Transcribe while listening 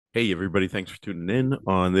Hey, everybody. Thanks for tuning in.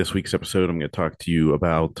 On this week's episode, I'm going to talk to you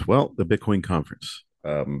about, well, the Bitcoin conference.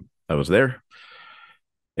 I was there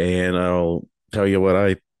and I'll tell you what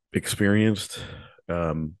I experienced.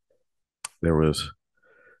 Um, there was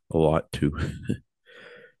a lot to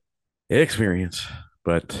experience,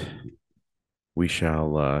 but we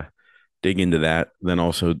shall dig into that. Then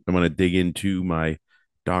also, I'm going to dig into my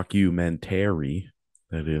documentary.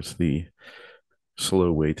 That is the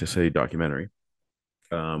slow way to say documentary.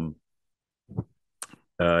 Um,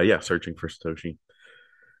 yeah, searching for Satoshi.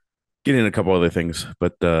 Get in a couple other things,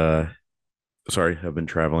 but sorry, I've been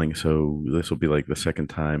traveling, so this will be like the second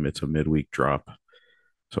time it's a midweek drop.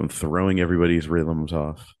 So I'm throwing everybody's rhythms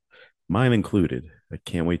off, mine included. I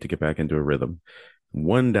can't wait to get back into a rhythm.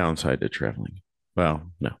 One downside to traveling.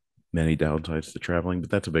 Well, no, many downsides to traveling, but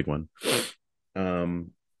that's a big one.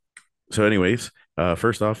 Um, anyways,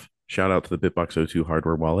 first off, shout out to the BitBox02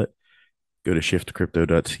 hardware wallet. Go to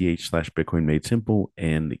shiftcrypto.ch/Bitcoin made simple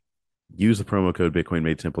and use the promo code Bitcoin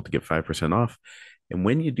made simple to get 5% off. And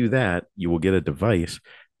when you do that, you will get a device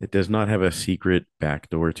that does not have a secret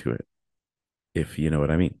backdoor to it, if you know what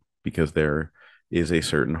I mean, because there is a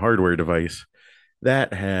certain hardware device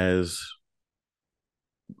that has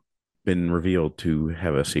been revealed to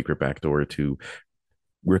have a secret backdoor to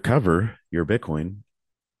recover your Bitcoin.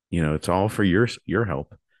 You know, it's all for your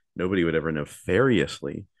help. Nobody would ever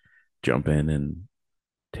nefariously jump in and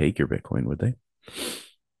take your Bitcoin, would they?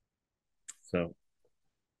 So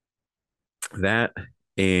that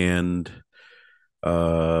and oh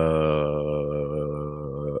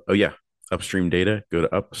yeah, upstream data. Go to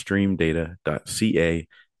upstreamdata.ca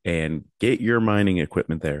and get your mining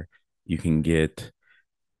equipment there. You can get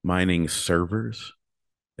mining servers,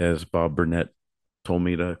 as Bob Burnett told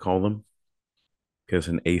me to call them, because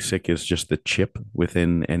an ASIC is just the chip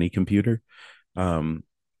within any computer. Um,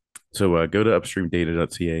 go to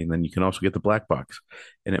upstreamdata.ca and then you can also get the black box,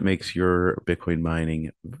 and it makes your Bitcoin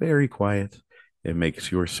mining very quiet. It makes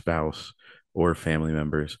your spouse or family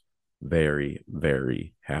members very,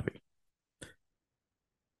 very happy.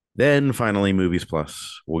 Then finally, Movies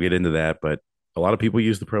Plus. We'll get into that, but a lot of people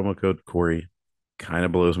use the promo code Corey. Kind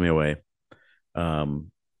of blows me away.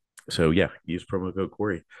 Um, yeah, use promo code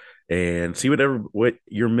Corey and see what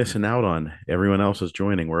you're missing out on. Everyone else is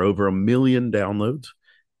joining. We're over 1 million downloads.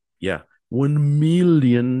 Yeah, 1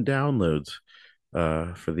 million downloads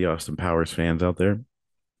for the Austin Powers fans out there,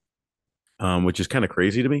 which is kind of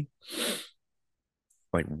crazy to me,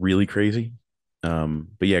 like really crazy. But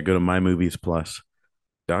yeah, go to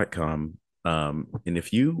mymoviesplus.com. And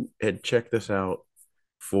if you had checked this out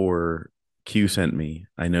for Q sent me,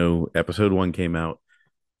 I know episode one came out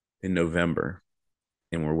in November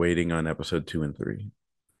and we're waiting on episode two and three.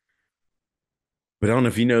 But I don't know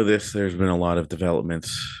if you know this, there's been a lot of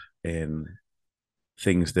developments and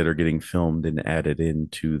things that are getting filmed and added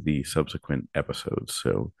into the subsequent episodes.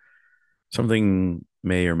 So something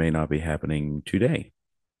may or may not be happening today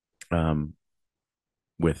um,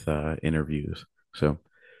 with interviews. So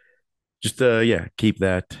just yeah, keep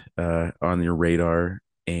that on your radar.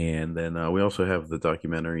 And then we also have the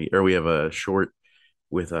documentary, or we have a short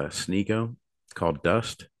with Sneeko called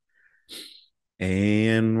Dust,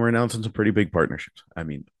 and we're announcing some pretty big partnerships. I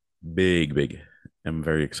mean, big, big. I'm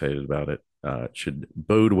very excited about it. It should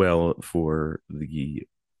bode well for the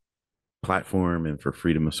platform and for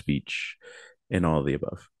freedom of speech and all of the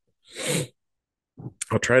above.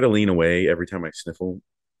 I'll try to lean away every time I sniffle.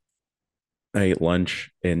 I ate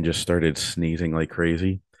lunch and just started sneezing like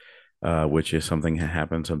crazy, which is something that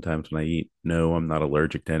happens sometimes when I eat. No, I'm not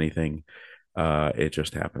allergic to anything. It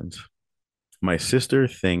just happens. My sister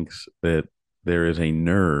thinks that there is a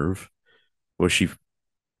nerve. Well, she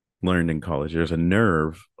learned in college there's a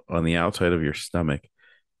nerve on the outside of your stomach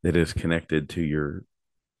that is connected to your,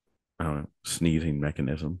 I don't know, sneezing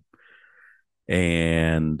mechanism.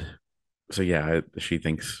 And so, yeah, she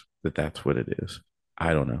thinks that that's what it is.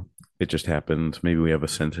 I don't know. It just happens. Maybe we have a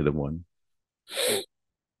sensitive one.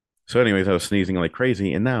 So, anyways, I was sneezing like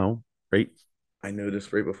crazy, and now, right, I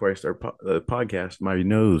noticed right before I start the podcast, my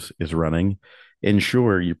nose is running. And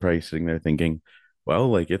sure, you're probably sitting there thinking, well,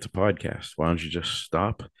 like it's a podcast. Why don't you just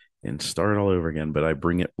stop and start all over again? But I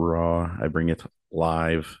bring it raw. I bring it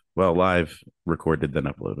live. Well, live, recorded, then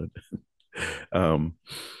uploaded.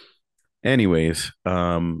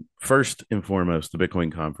 um, first and foremost, the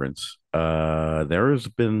Bitcoin conference. There has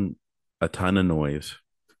been a ton of noise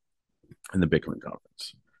in the Bitcoin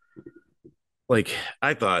conference. Like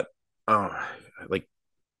I thought, oh, like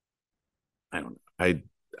I don't know.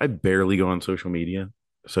 I barely go on social media,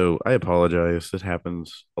 so I apologize. This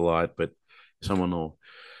happens a lot, but someone will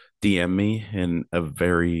DM me, and a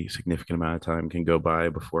very significant amount of time can go by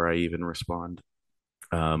before I even respond.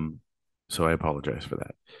 Um, so I apologize for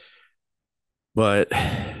that. But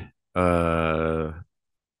uh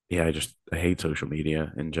yeah, I hate social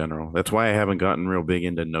media in general. That's why I haven't gotten real big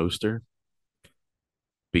into Noster,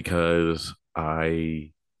 because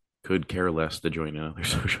I could care less to join another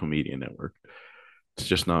social media network. It's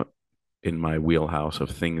just not in my wheelhouse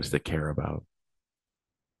of things to care about.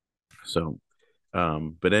 So,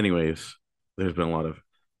 but anyways, there's been a lot of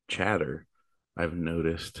chatter I've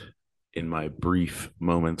noticed in my brief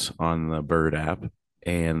moments on the Bird app,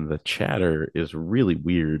 and the chatter is really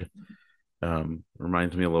weird.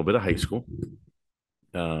 Reminds me a little bit of high school.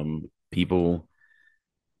 People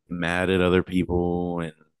mad at other people,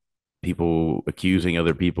 and people accusing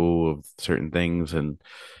other people of certain things, and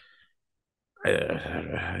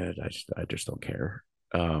I just don't care.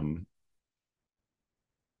 Um,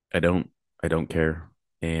 I don't I don't care,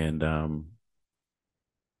 and I'll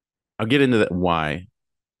get into that why.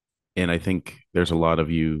 And I think there's a lot of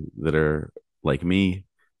you that are like me,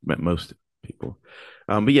 most people.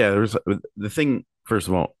 But yeah, there's the thing. First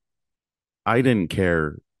of all, I didn't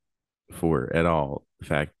care for at all. In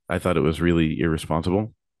fact, I thought it was really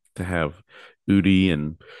irresponsible to have Udi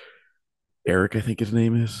and Eric, I think his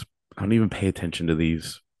name is. I don't even pay attention to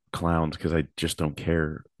these clowns because I just don't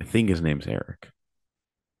care. I think his name's Eric.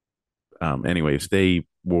 Anyways, they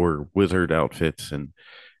wore wizard outfits and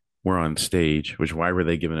were on stage, which why were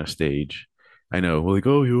they given a stage? I know, well, like,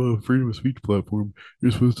 oh, you have a freedom of speech platform.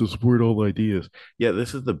 You're supposed to support all ideas. Yeah,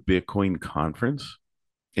 this is the Bitcoin conference.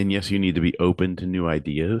 And yes, you need to be open to new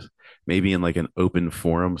ideas, maybe in like an open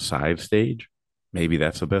forum side stage. Maybe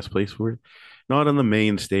that's the best place for it. Not on the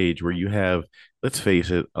main stage where you have, let's face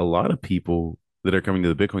it, a lot of people that are coming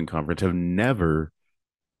to the Bitcoin conference have never,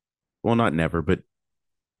 well, not never, but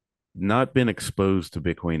not been exposed to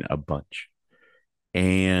Bitcoin a bunch.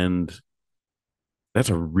 And that's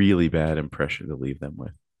a really bad impression to leave them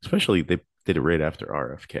with, especially they did it right after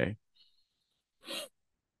RFK.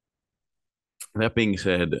 That being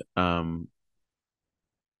said, I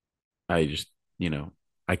just, you know,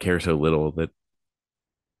 I care so little that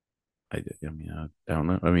I mean, I don't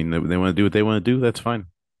know. I mean, they want to do what they want to do. That's fine.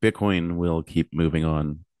 Bitcoin will keep moving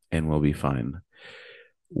on and will be fine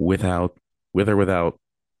without, with or without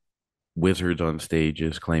wizards on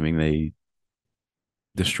stages claiming they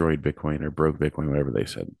destroyed Bitcoin or broke Bitcoin, whatever they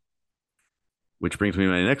said. Which brings me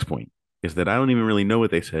to my next point is that I don't even really know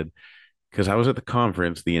what they said because I was at the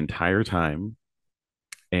conference the entire time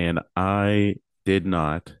and I did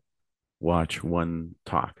not watch one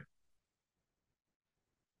talk.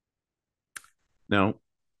 Now,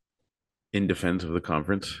 in defense of the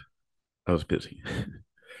conference, I was busy.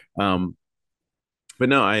 um, but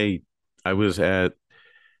no, I was at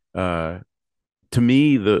uh to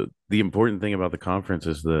me the important thing about the conference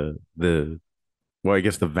is the well, I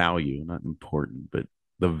guess the value, not important, but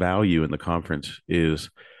the value in the conference is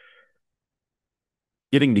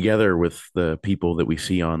getting together with the people that we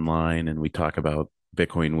see online and we talk about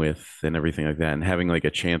Bitcoin with and everything like that, and having like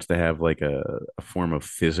a chance to have like a form of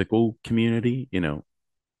physical community, in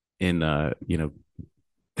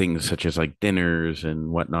things such as like dinners and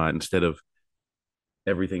whatnot, instead of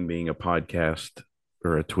everything being a podcast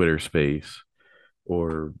or a Twitter space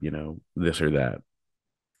or this or that.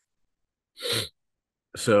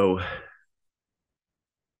 So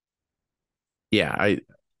yeah, I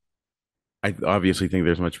obviously think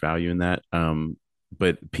there's much value in that.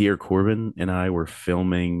 But Pierre Corbin and I were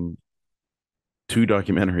filming two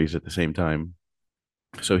documentaries at the same time.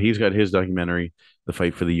 So he's got his documentary, The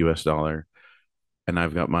Fight for the US Dollar, and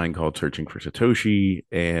I've got mine called Searching for Satoshi.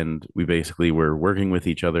 And we basically were working with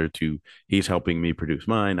each other to, he's helping me produce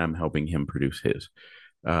mine, I'm helping him produce his.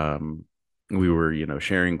 Um, we were,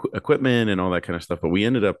 sharing equipment and all that kind of stuff, but we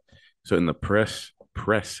ended up, so in the press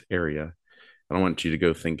area, I don't want you to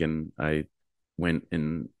go thinking I went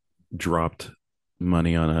and dropped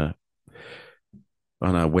money on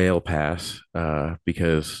a whale pass,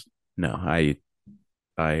 because no, I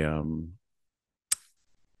I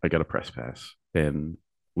got a press pass and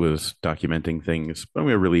was documenting things. I'm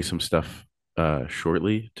gonna release some stuff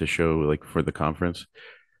shortly to show like for the conference.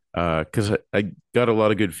 Because I got a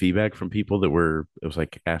lot of good feedback from people that were, it was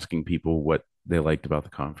like asking people what they liked about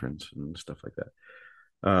the conference and stuff like that.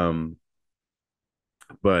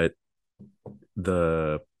 But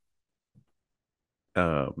the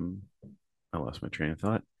um I lost my train of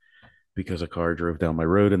thought because a car drove down my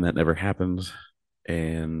road and that never happens,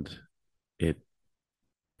 and it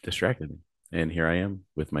distracted me. And here I am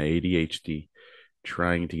with my ADHD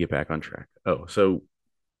trying to get back on track. Oh, so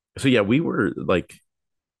yeah, we were like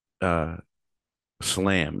uh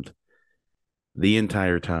slammed the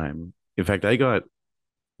entire time. In fact, I got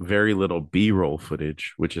very little B-roll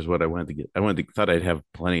footage, which is what I wanted to get. Thought I'd have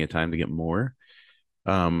plenty of time to get more.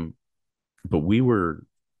 Um, but we were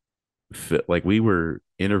like we were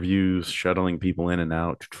interviews, shuttling people in and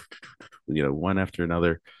out, one after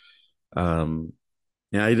another. Um,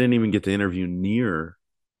 and I didn't even get to interview near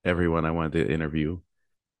everyone I wanted to interview.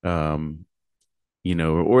 Um,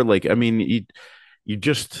 or like I mean, you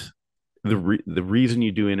just the reason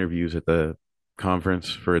you do interviews at the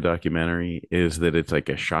conference for a documentary is that it's like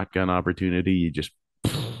a shotgun opportunity. You just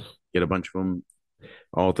get a bunch of them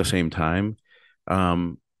all at the same time.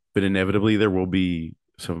 Um, but inevitably there will be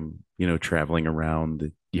some, traveling around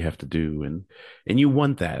that you have to do, and you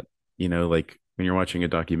want that, like when you're watching a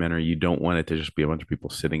documentary, you don't want it to just be a bunch of people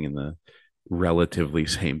sitting in the relatively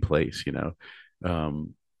same place.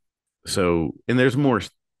 Um, so, and there's more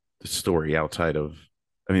story outside of,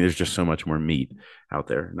 I mean, there's just so much more meat out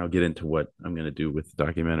there, and I'll get into what I'm going to do with the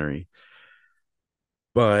documentary.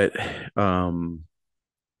 But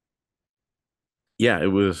yeah,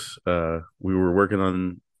 it was we were working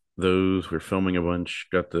on those, we are filming a bunch,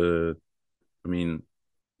 got the, I mean,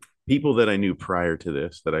 people that I knew prior to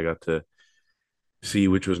this that I got to see,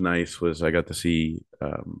 which was nice, was I got to see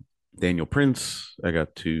Daniel Prince. I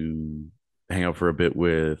got to hang out for a bit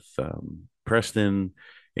with Preston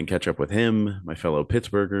and catch up with him, my fellow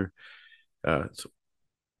Pittsburgher. So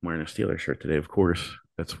I'm wearing a Steeler shirt today, of course.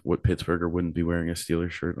 That's what Pittsburgher wouldn't be wearing, a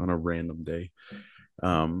Steeler shirt on a random day.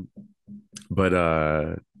 Um,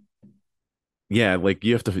 but yeah, like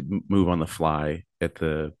you have to move on the fly at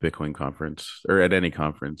the Bitcoin conference or at any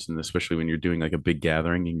conference, and especially when you're doing like a big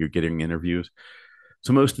gathering and you're getting interviews.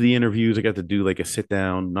 So most of the interviews I got to do like a sit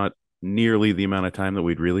down, not nearly the amount of time that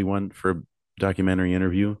we'd really want for a documentary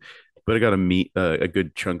interview, but I got to meet a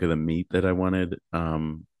good chunk of the meat that I wanted.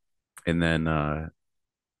 And then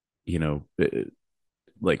you know,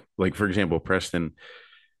 like for example, Preston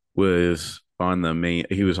was on the main.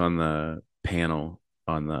 He was on the panel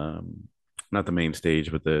on the not the main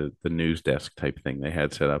stage, but the news desk type thing they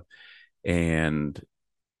had set up, and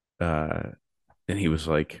uh, and he was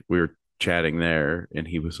like, we were chatting there, and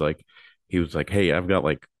he was like, hey, I've got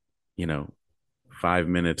like, you know, 5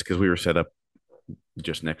 minutes because we were set up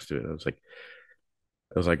just next to it. I was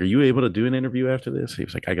like, are you able to do an interview after this? He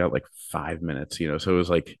was like, I got like 5 minutes, so it was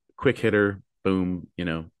like quick hitter, boom.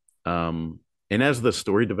 Um, and as the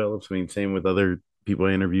story develops, I mean, same with other people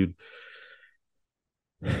I interviewed,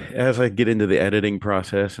 as I get into the editing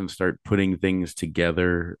process and start putting things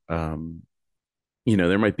together, there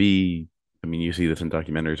might be, I mean, you see this in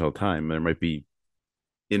documentaries all the time. There might be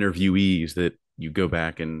interviewees that you go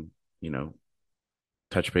back and, you know,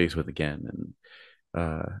 touch base with again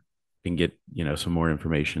and get, some more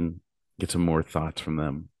information, get some more thoughts from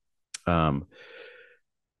them. Um,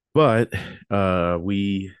 but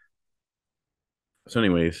we, so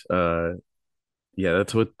anyways, yeah,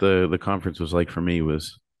 that's what the conference was like for me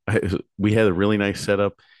was we had a really nice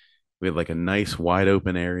setup. We had like a nice wide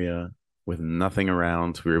open area with nothing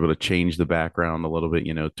around. So we were able to change the background a little bit,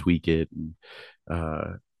 tweak it.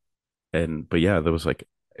 Uh, but yeah, there was like,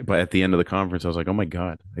 but at the end of the conference, I was like, oh my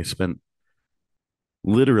God, I spent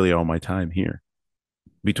literally all my time here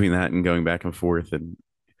between that and going back and forth and,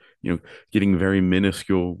 you know, getting very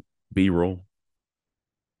minuscule B-roll.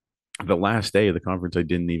 The last day of the conference, I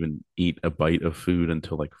didn't even eat a bite of food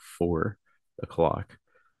until like 4 o'clock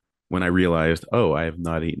when I realized, oh, I have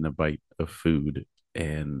not eaten a bite of food.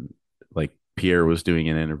 And like Pierre was doing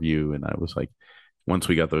an interview, and I was like, once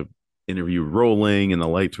we got the interview rolling and the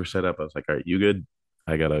lights were set up, I was like, all right, you good?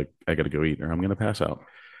 I gotta go eat or I'm gonna pass out.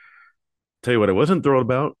 Tell you what I wasn't thrilled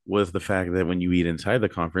about was the fact that when you eat inside the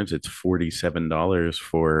conference, it's $47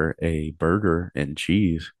 for a burger and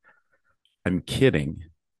cheese. I'm kidding.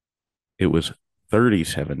 It was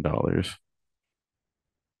 $37.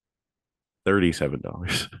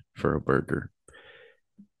 $37 for a burger.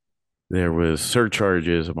 There was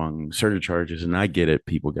surcharges among surcharges, and I get it.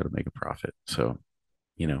 People got to make a profit. So,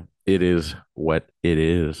 it is what it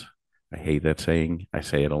is. I hate that saying. I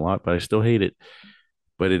say it a lot, but I still hate it.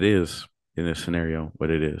 But it is in this scenario what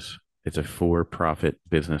it is. It's a for-profit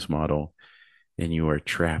business model, and you are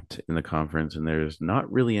trapped in the conference, and there's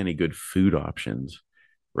not really any good food options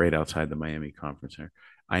right outside the Miami Conference Center.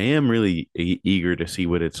 I am really eager to see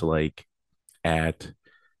what it's like at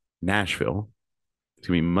Nashville. It's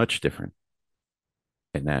gonna be much different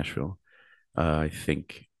at Nashville. I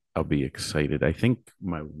think I'll be excited. I think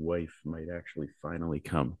my wife might actually finally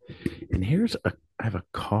come. And I have a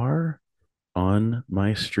car on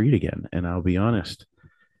my street again. And I'll be honest,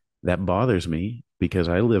 that bothers me because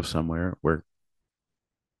I live somewhere where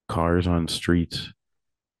cars on streets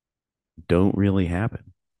don't really happen.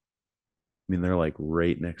 I mean, they're like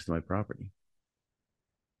right next to my property.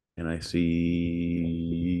 And I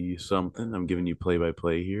see something. I'm giving you play by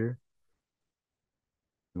play here.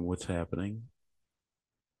 And what's happening?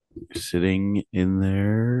 Sitting in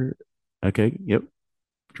there. Okay. Yep.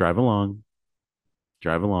 Drive along.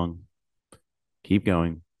 Drive along. Keep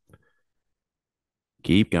going.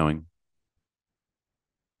 Keep going.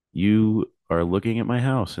 You are looking at my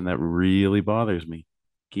house, and that really bothers me.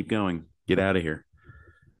 Keep going. Get out of here.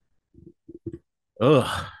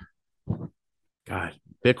 Ugh. God,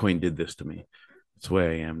 Bitcoin did this to me. That's the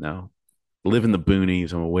way I am now. Live in the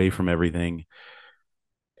boonies. I'm away from everything,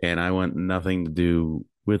 and I want nothing to do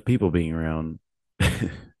with people being around.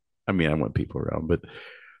 I mean, I want people around, but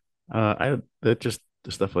I that just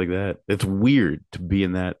stuff like that. It's weird to be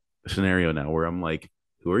in that scenario now where I'm like,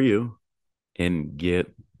 "Who are you?" and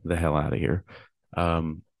get the hell out of here.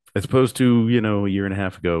 Um, as opposed to a year and a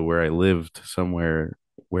half ago where I lived somewhere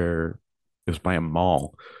where it was by a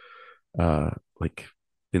mall, uh, like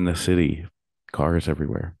in the city, cars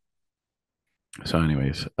everywhere. So,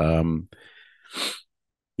 anyways,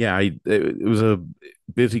 yeah, it was a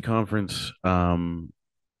busy conference. For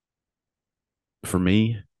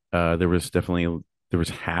me, there was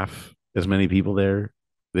half as many people there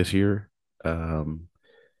this year. Um,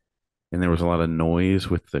 and there was a lot of noise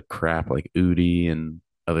with the crap like Udi and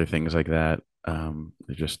other things like that.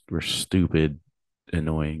 They just were stupid,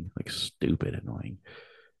 annoying, like stupid annoying.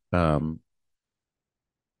 Um,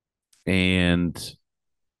 and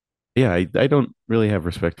yeah, I don't really have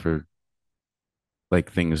respect for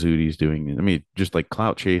like things Udi's doing. I mean, just like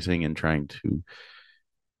clout chasing and trying to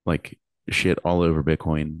like shit all over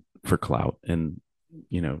Bitcoin for clout and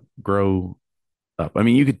grow up. I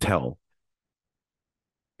mean, you could tell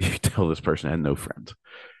this person had no friends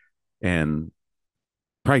and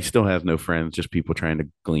probably still has no friends, just people trying to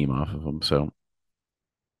gleam off of him. So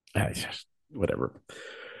it's just whatever.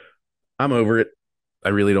 I'm over it. I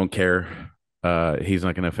really don't care. He's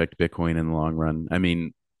not going to affect Bitcoin in the long run. I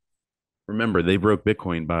mean, remember they broke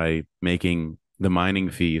Bitcoin by making the mining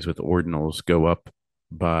fees with ordinals go up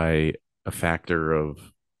by a factor of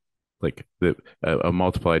like a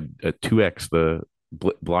multiplied 2x the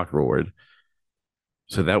block reward.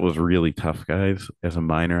 So that was really tough, guys. As a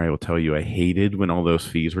miner, I will tell you, I hated when all those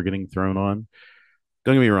fees were getting thrown on.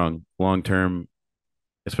 Don't get me wrong, long term,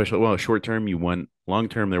 especially well, short term, you want long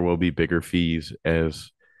term, there will be bigger fees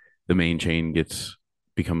as the main chain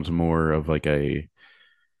becomes more of like a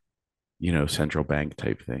central bank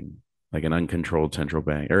type thing, like an uncontrolled central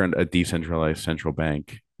bank or a decentralized central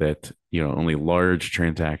bank that only large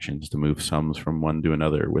transactions to move sums from one to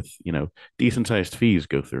another with decent sized fees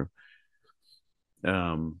go through.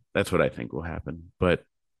 That's what I think will happen. But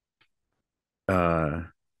uh,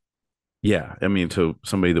 yeah, I mean, so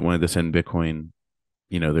somebody that wanted to send Bitcoin,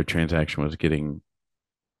 their transaction was getting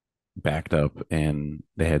backed up and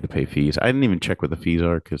they had to pay fees. I didn't even check what the fees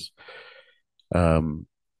are because um,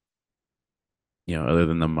 other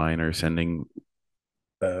than the miner sending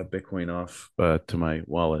Bitcoin off to my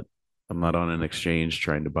wallet. I'm not on an exchange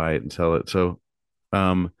trying to buy it and sell it. So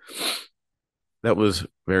um, that was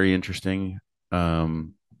very interesting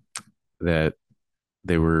that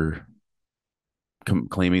they were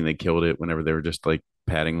claiming they killed it whenever they were just like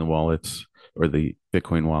padding the wallets or the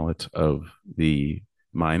Bitcoin wallets of the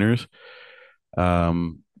miners.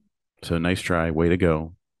 Um, so nice try, way to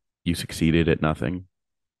go. You succeeded at nothing,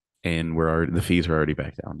 and the fees are already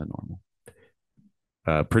back down to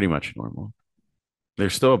normal, pretty much normal.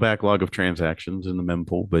 There's still a backlog of transactions in the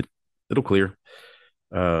mempool, but it'll clear.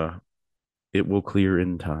 Uh, it will clear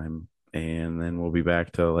in time, and then we'll be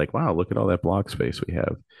back to like, wow, look at all that block space we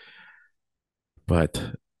have.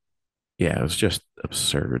 But yeah, it was just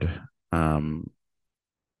absurd. And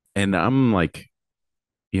I'm like,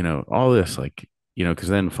 all this like, because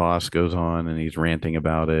then Foss goes on and he's ranting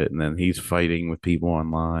about it, and then he's fighting with people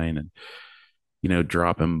online and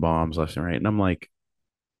dropping bombs left and right. And I'm like,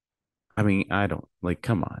 I mean, I don't like,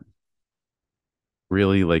 come on,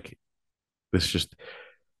 really, like this just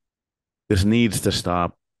this needs to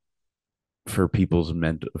stop for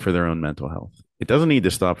their own mental health. It doesn't need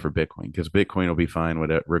to stop for Bitcoin because Bitcoin will be fine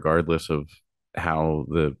with it regardless of how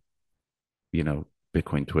the you know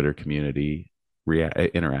Bitcoin Twitter community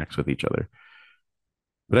interacts with each other.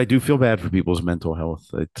 But I do feel bad for people's mental health.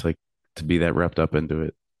 It's like to be that wrapped up into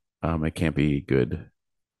it. It can't be good.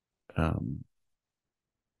 Um,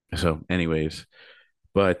 so, anyways,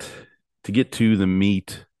 but to get to the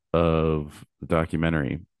meat of the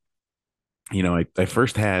documentary, I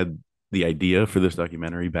first had the idea for this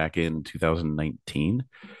documentary back in 2019.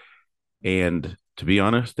 And to be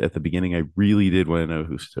honest, at the beginning, I really did want to know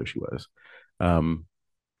who Satoshi was. Um,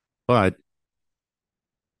 but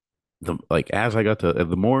the like as I got to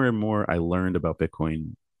the more and more I learned about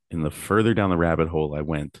Bitcoin, and the further down the rabbit hole I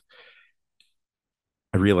went,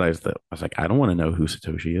 I realized that I was like, I don't want to know who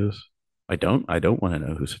Satoshi is. I don't want to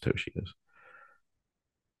know who Satoshi is.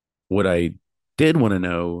 What I did want to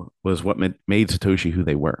know was what made Satoshi who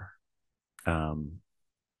they were. Um,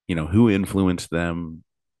 who influenced them,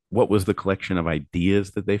 what was the collection of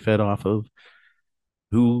ideas that they fed off of,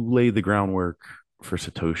 who laid the groundwork for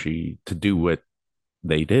Satoshi to do what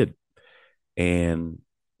they did, and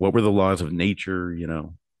what were the laws of nature,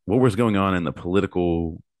 what was going on in the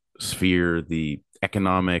political sphere, the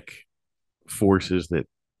economic forces that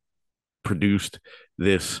produced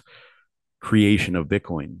this creation of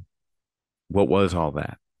Bitcoin. What was all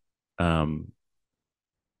that? Um,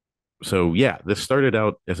 so yeah, this started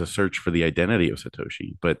out as a search for the identity of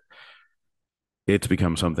Satoshi, but it's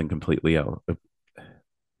become something completely else.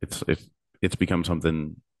 It's become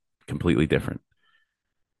something completely different.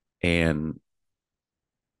 And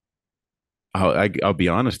I'll be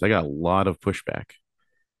honest, I got a lot of pushback.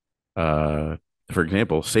 Uh, for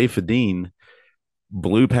example, Saifedean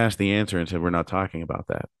blew past the answer and said, "We're not talking about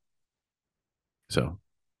that." So,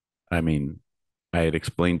 I mean, I had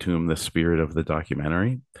explained to him the spirit of the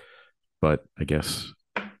documentary, but I guess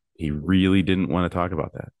he really didn't want to talk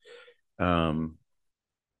about that.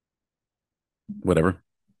 Whatever.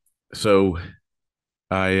 So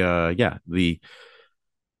yeah, the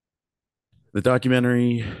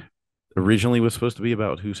documentary originally was supposed to be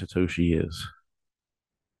about who Satoshi is,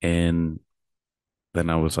 and then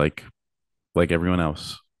I was like everyone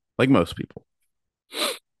else, like most people,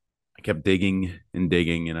 I kept digging and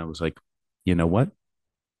digging, and I was like, you know what?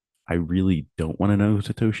 I really don't want to know who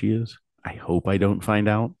Satoshi is. I hope I don't find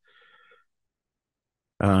out.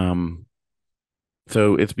 Um,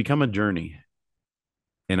 so it's become a journey,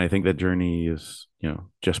 and I think that journey is,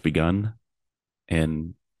 just begun,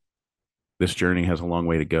 and this journey has a long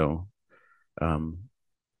way to go. Um,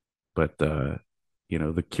 but the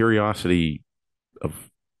curiosity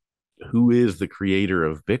of who is the creator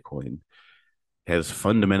of Bitcoin has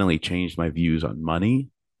fundamentally changed my views on money,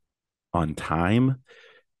 on time,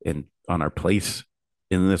 and on our place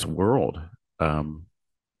in this world, um,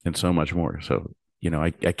 and so much more. So,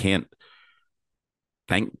 I can't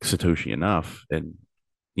thank Satoshi enough. And,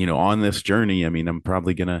 on this journey, I mean,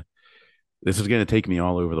 this is going to take me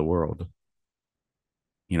all over the world.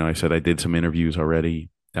 I said I did some interviews already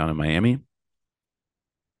down in Miami,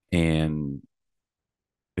 and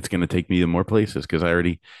it's going to take me to more places because I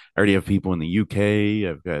already have people in the UK.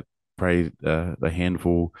 I've got probably a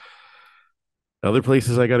handful other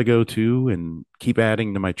places I got to go to and keep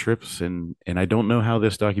adding to my trips. And I don't know how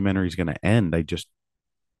this documentary is going to end. I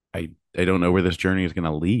don't know where this journey is going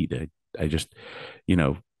to lead. I just, you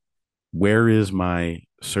know, where is my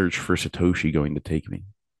search for Satoshi going to take me?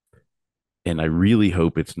 And I really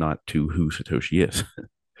hope it's not to who Satoshi is.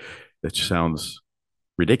 That sounds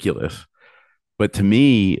ridiculous. But to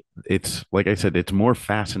me, it's like I said, it's more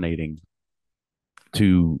fascinating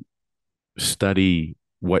to study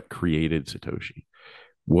what created Satoshi,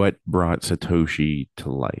 what brought Satoshi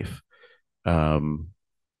to life. Um,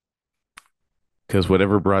 because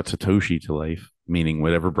whatever brought Satoshi to life, meaning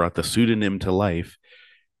whatever brought the pseudonym to life,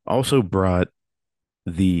 also brought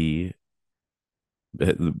the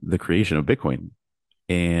the creation of Bitcoin.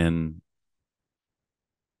 And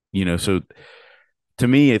so to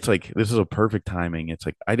me, it's like this is a perfect timing. It's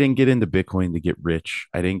like I didn't get into Bitcoin to get rich.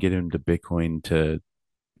 I didn't get into Bitcoin to,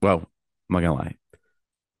 well, I'm not gonna lie.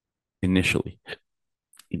 Initially,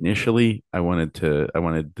 I wanted to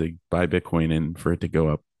buy Bitcoin and for it to go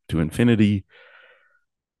up to infinity.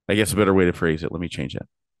 I guess a better way to phrase it. Let me change that.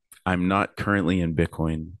 I'm not currently in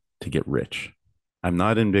Bitcoin to get rich. I'm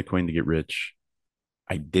not in Bitcoin to get rich.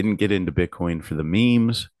 I didn't get into Bitcoin for the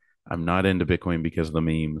memes. I'm not into Bitcoin because of the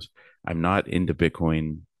memes. I'm not into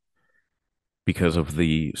Bitcoin because of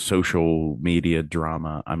the social media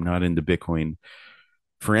drama. I'm not into Bitcoin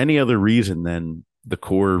for any other reason than the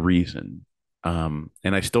core reason. And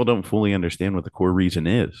I still don't fully understand what the core reason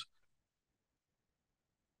is,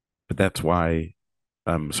 but that's why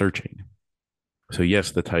I'm searching. So,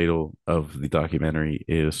 yes, the title of the documentary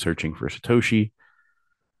is Searching for Satoshi.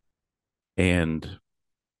 And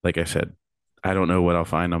like I said, I don't know what I'll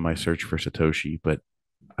find on my search for Satoshi, but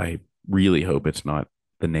I really hope it's not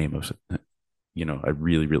the name of, I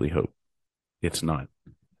really, really hope it's not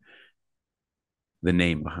the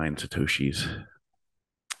name behind Satoshi's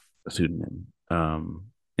pseudonym.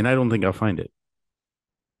 And I don't think I'll find it,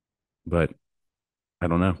 but I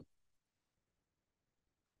don't know.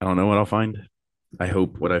 I don't know what I'll find. I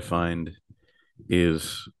hope what I find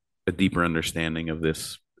is a deeper understanding of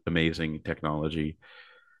this amazing technology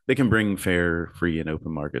that can bring fair, free, and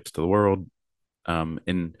open markets to the world.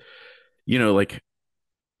 And like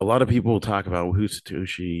a lot of people talk about who's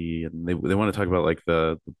Satoshi, and they want to talk about like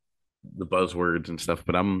the buzzwords and stuff,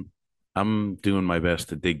 but I'm doing my best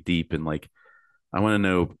to dig deep and like I want to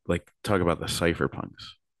know like talk about the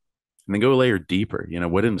cypherpunks and then go a layer deeper.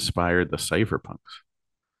 What inspired the cypherpunks?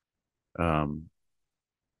 Um,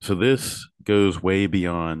 so this goes way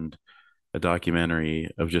beyond a documentary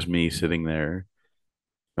of just me sitting there.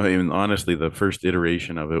 I mean, honestly, the first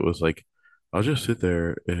iteration of it was like, I'll just sit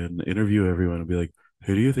there and interview everyone and be like,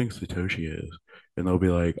 who do you think Satoshi is? And they'll be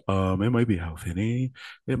like, it might be Hal Finney,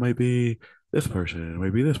 it might be this person, it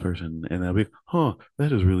might be this person. And I'll be, huh,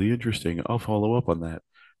 that is really interesting. I'll follow up on that.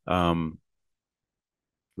 Um,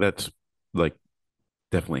 that's like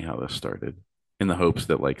definitely how this started in the hopes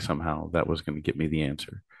that like somehow that was going to get me the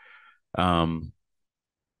answer. Um,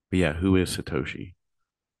 but yeah, who is Satoshi?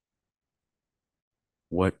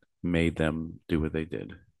 What made them do what they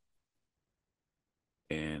did?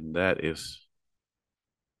 And that is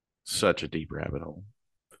such a deep rabbit hole.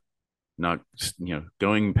 Not,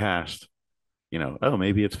 going past, oh,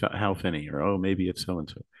 maybe it's Hal Finney or, oh, maybe it's so and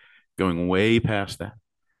so. Going way past that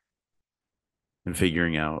and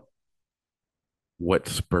figuring out what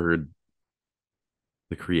spurred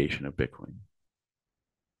the creation of Bitcoin.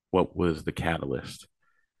 What was the catalyst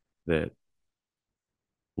that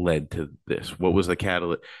led to this? What was the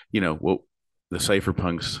catalyst? What the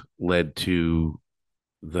cypherpunks led to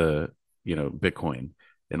the Bitcoin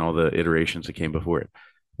and all the iterations that came before it.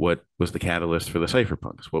 What was the catalyst for the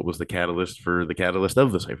cypherpunks? What was the catalyst for the catalyst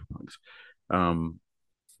of the cypherpunks? Um,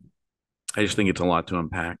 I just think it's a lot to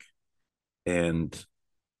unpack. And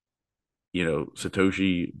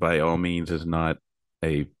Satoshi by all means is not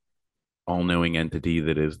a all-knowing entity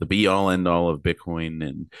that is the be-all end-all of Bitcoin,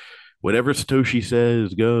 and whatever Satoshi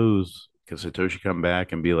says goes. Because Satoshi come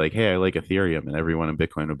back and be like, "Hey, I like Ethereum," and everyone in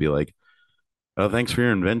Bitcoin will be like, "Oh, thanks for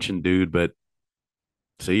your invention, dude, but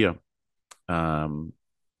see ya." Um,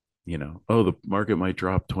 oh, the market might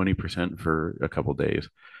drop 20% for a couple days.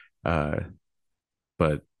 Uh,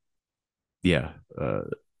 but yeah,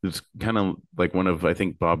 it's kind of like one of, I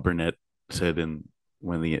think Bob Burnett said in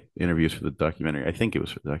one of the interviews for the documentary, I think it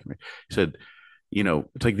was for the documentary, he said,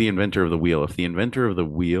 it's like the inventor of the wheel. If the inventor of the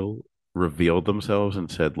wheel revealed themselves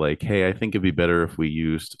and said, like, hey, I think it'd be better if we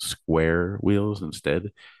used square wheels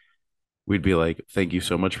instead, we'd be like, thank you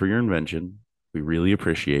so much for your invention. We really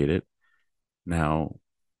appreciate it. Now,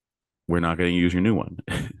 we're not going to use your new one.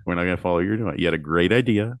 We're not going to follow your new one. You had a great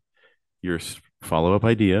idea. Your follow up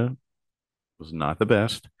idea was not the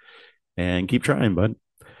best, and keep trying, bud.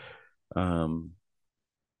 Um,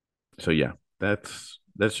 so yeah, that's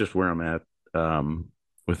just where I'm at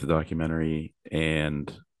with the documentary.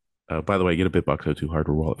 And by the way, get a BitBox02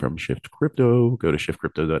 hardware wallet from Shift Crypto. Go to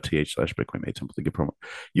shiftcrypto.ch/Bitcoin made simple to get promo.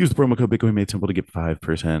 Use the promo code Bitcoin made simple to get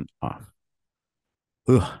 5% off.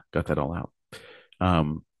 Ugh, got that all out.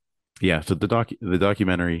 Um, yeah, so the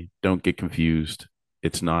documentary, don't get confused.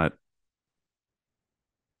 It's not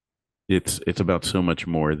it's about so much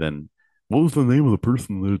more than what was the name of the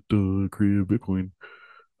person that created Bitcoin.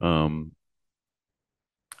 Um,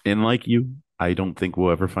 and like you, I don't think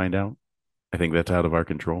we'll ever find out. I think that's out of our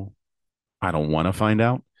control. I don't want to find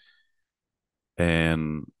out,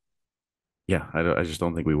 and yeah, I just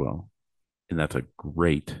don't think we will. And that's a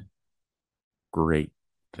great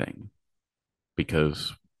thing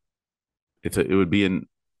because it would be an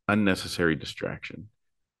unnecessary distraction.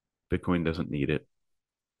 Bitcoin doesn't need it.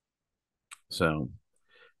 So,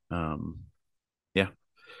 um, yeah.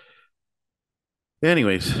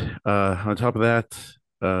 Anyways, on top of that,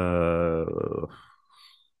 uh,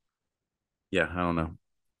 yeah, I don't know.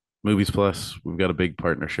 Movies Plus, we've got a big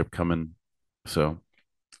partnership coming. So,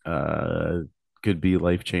 uh, could be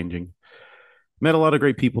life changing. Met a lot of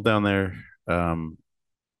great people down there.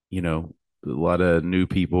 You know, a lot of new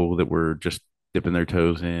people that were just dipping their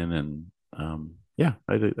toes in. And yeah,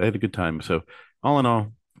 I had a good time. So, all in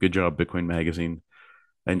all, good job, Bitcoin Magazine.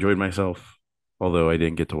 I enjoyed myself, although I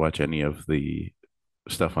didn't get to watch any of the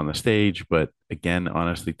stuff on the stage. But again,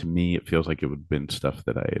 honestly, to me, it feels like it would have been stuff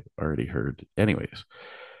that I had already heard, anyways.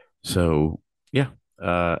 So yeah,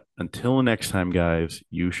 until next time, guys,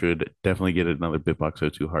 you should definitely get another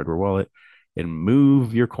BitBox02 hardware wallet and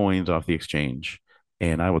move your coins off the exchange.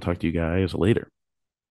 And I will talk to you guys later.